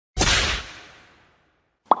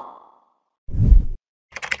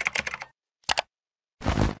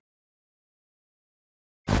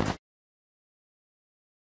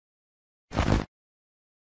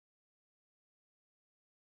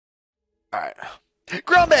Alright.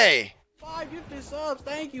 Grumbae! 5 gifted subs.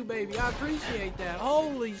 Thank you, baby. I appreciate that.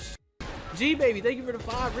 Holy sh. G, baby. Thank you for the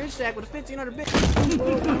 5. Rich Shack with a 1,500 bit.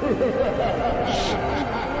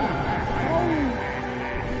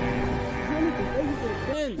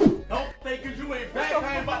 Don't think cause you ain't back,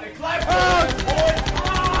 I ain't about to clap.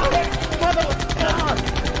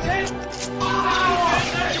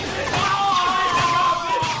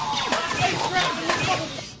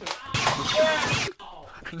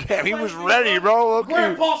 Damn, he was ready, bro. Okay.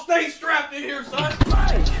 Grandpa, stay strapped in here, son.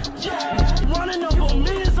 Running up on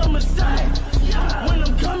me is a mistake. When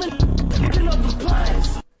I'm coming, picking up the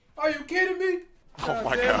planes. Are you kidding me? Oh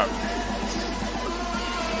my god.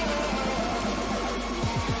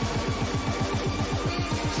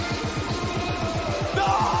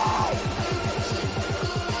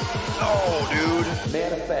 No, dude.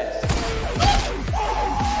 Manifest.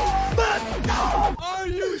 Are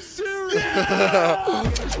you serious?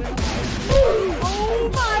 Oh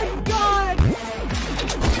my god!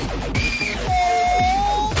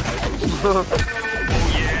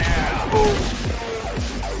 Yeah.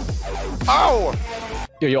 Oh!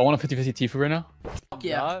 Yo, I want a 50-50 Tifu right now?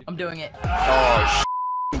 Yeah, I'm doing it. Oh,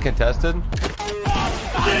 contested.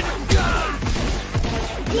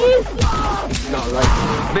 not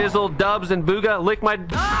right. Bizzle, Dubs, and Booga, lick my.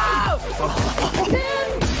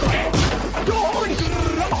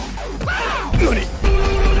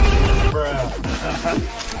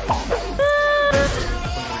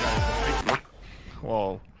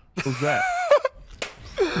 Whoa. Who's that?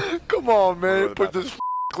 Come on, man. Put this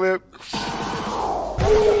clip.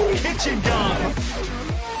 Kitchen gun.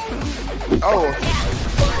 Oh.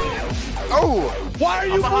 Oh. Why are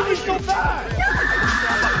you moving so fast?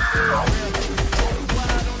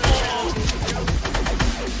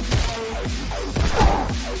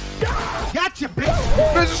 Gotcha,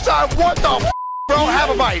 bitch. Business time. What the f, bro? Have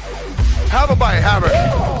a bite. Have a bite. Have it.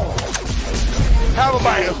 Have a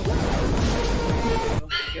bite.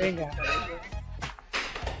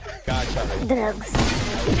 Gotcha. Drugs.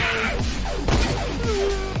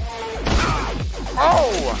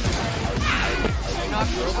 Oh.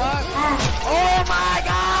 Oh my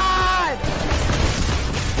god!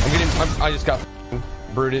 I just got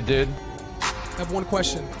brooded, dude. I have one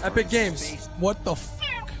question. Epic Games, what the f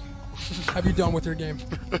have you done with your game?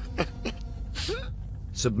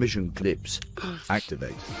 Submission clips.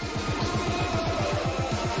 Activate.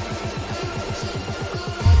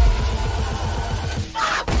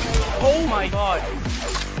 Oh my god.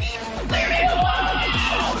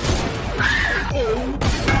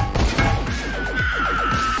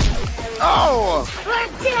 Oh. We're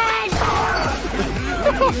dead!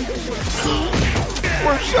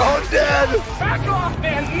 We're so dead. Back off,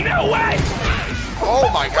 man. No way.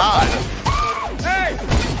 Oh my god. Hey,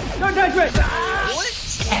 don't touch me.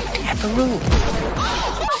 I'm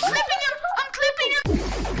clipping him! I'm clipping him!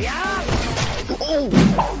 Yeah! Oh.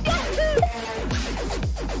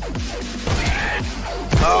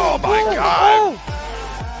 Oh my god.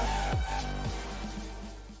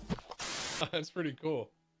 That's pretty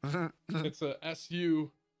cool. It's a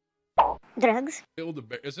SU Drugs?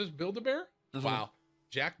 Build-A-Bear. Is this Build-A-Bear? Wow.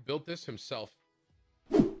 Jack built this himself.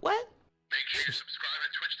 What? Make sure you subscribe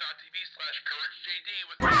at twitch.tv/CourageJD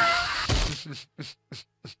with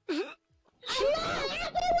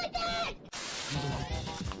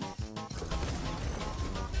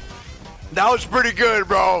That was pretty good,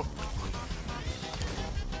 bro.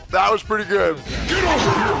 That was pretty good. Get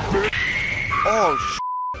over here, bitch. Oh,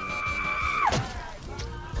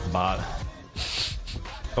 Bot.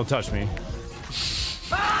 Don't touch me.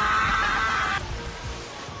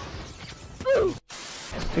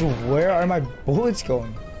 Dude, where are my bullets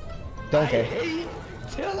going? Don't care. Dude,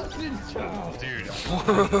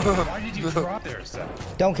 why did you drop there, son?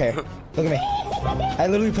 Don't care. Look at me. I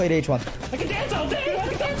literally played H1. I can dance all day. I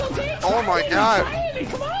can dance all day. oh my god.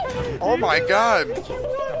 Come on. Oh my god.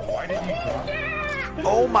 Why did you drop there?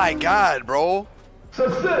 Oh my god, bro.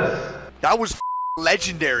 Success. That was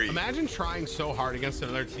legendary. Imagine trying so hard against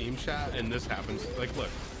another team, chat, and this happens. Like, look.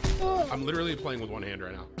 I'm literally playing with one hand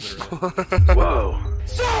right now. Literally. Whoa.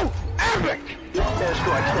 So epic.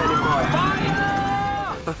 Airstrike standing by.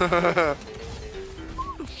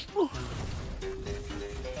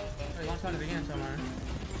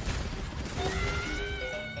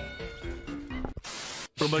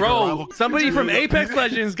 Bro, somebody from Apex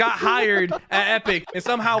Legends got hired at Epic and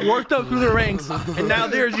somehow worked up through the ranks, and now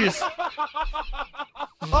they're just.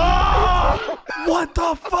 Oh! What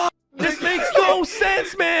the fuck? This makes no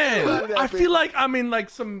sense, man. I feel like I'm in like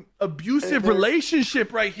some abusive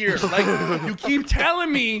relationship right here. Like, you keep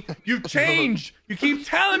telling me you've changed. You keep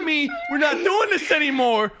telling me we're not doing this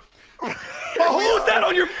anymore. Oh, who's that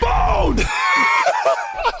on your phone?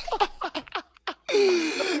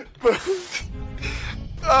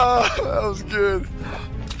 That was good.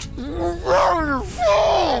 On your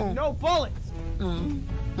phone. No bullets.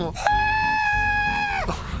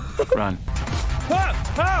 Run.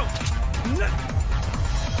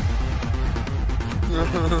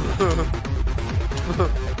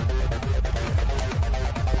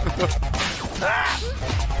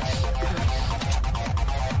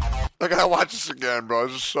 I gotta watch this again, bro.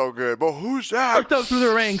 This is so good. But who's that? Worked up through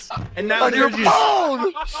the ranks, and now On your they're just.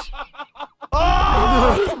 phone.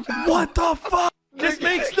 Oh! What the fuck? This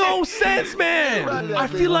makes no sense, man. I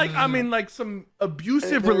feel like I'm in like some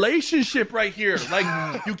abusive relationship right here. Like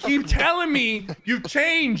you keep telling me you've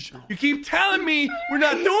changed. You keep telling me we're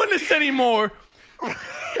not doing this anymore. But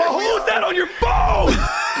who's that on your phone?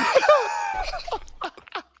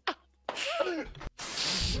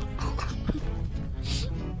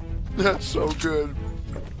 That's so good.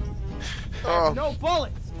 No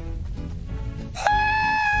bullets.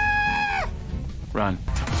 Run.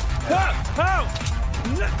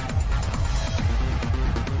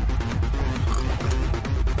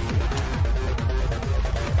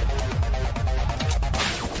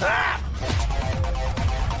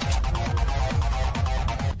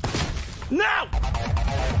 Now.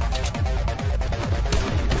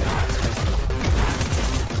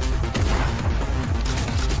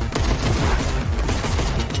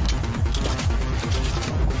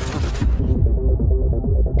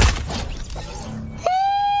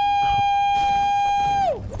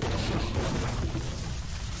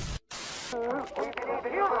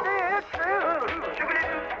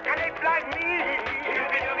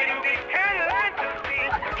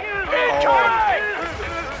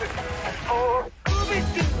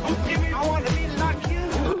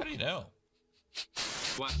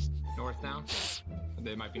 West, north now.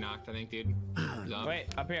 They might be knocked, I think, dude. Wait,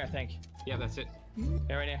 up here, I think. Yeah, that's it.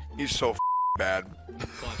 Yeah, right here. He's so bad.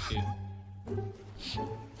 Clutch, dude.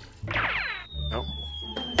 Nope.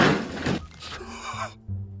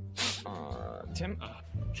 Tim?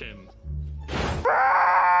 Tim.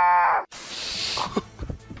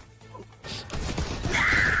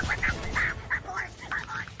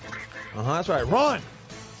 That's right. Run.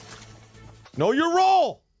 Know your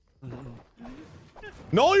role.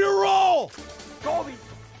 Know your role. Goldie.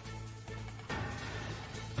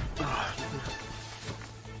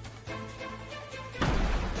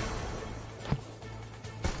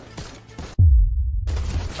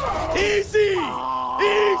 Easy.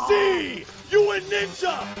 Easy. You and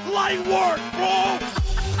Ninja. Light work, bro.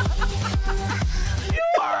 You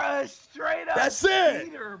are a straight up That's it.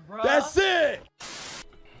 cheater, bro. That's it.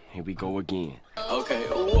 Here we go again. Okay,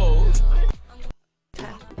 whoa.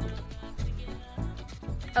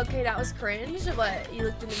 Okay, that was cringe, but you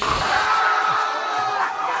looked in the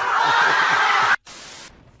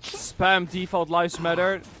Spam default lives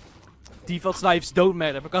matter. Default lives don't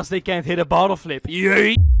matter because they can't hit a bottle flip.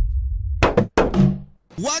 Yay!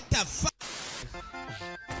 What the fuck?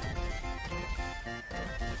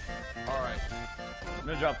 Alright. I'm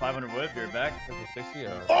gonna drop 500 wood if you're back. For 60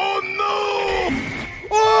 or... Oh no!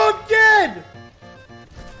 Oh, I'm dead!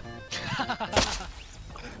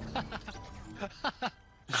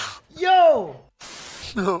 Yo!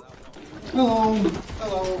 Hello. Hello.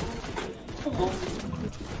 Hello.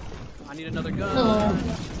 I need another gun.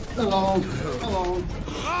 Hello. Hello.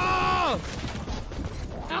 Oh!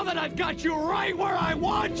 Now that I've got you right where I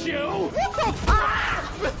want you!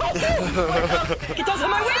 Get those on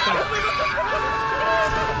my way!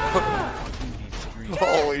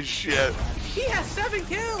 Holy shit. He has 7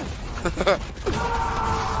 kills!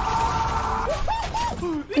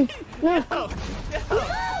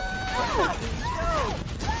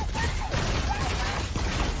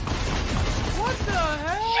 What the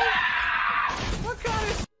hell? What kind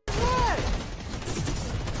of what?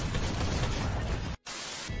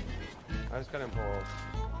 I just got impulse.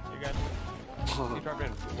 You guys. You dropped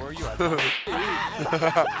in. Where are you at?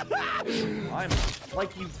 I'm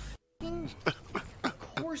like you.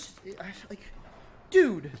 Of course, like,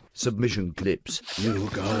 dude. Submission clips.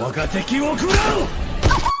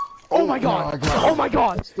 Oh my god! Oh my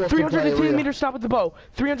god! 310 meter stop with the bow.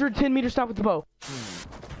 310 meter stop with the bow.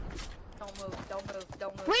 Don't move, don't move,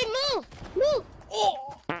 don't move. Wait, move! Move!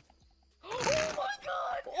 Oh! Oh my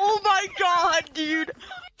god! Oh my god, dude!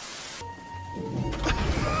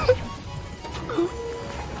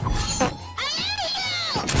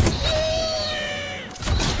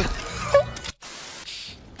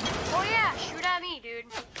 Oh yeah, shoot at me, dude.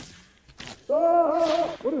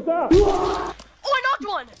 What is that? Oh, I knocked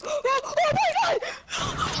one! Oh my god!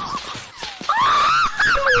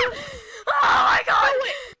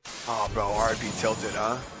 RIP Tilted,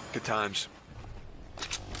 huh? Good times.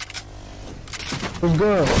 Let's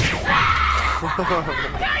go. Are you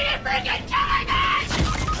freaking killing me?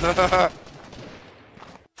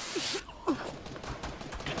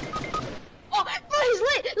 Oh, he's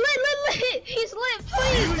lit! Lit! He's lit!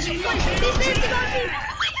 Please! He's dancing on me!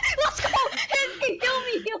 Let's go! Kill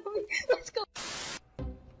me! Let's go!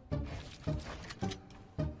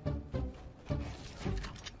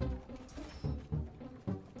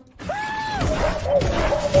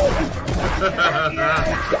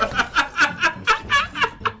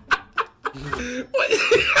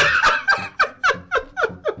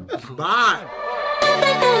 Bye.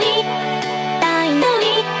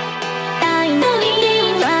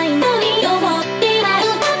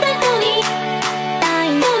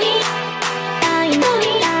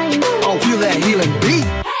 Feel that healing beat.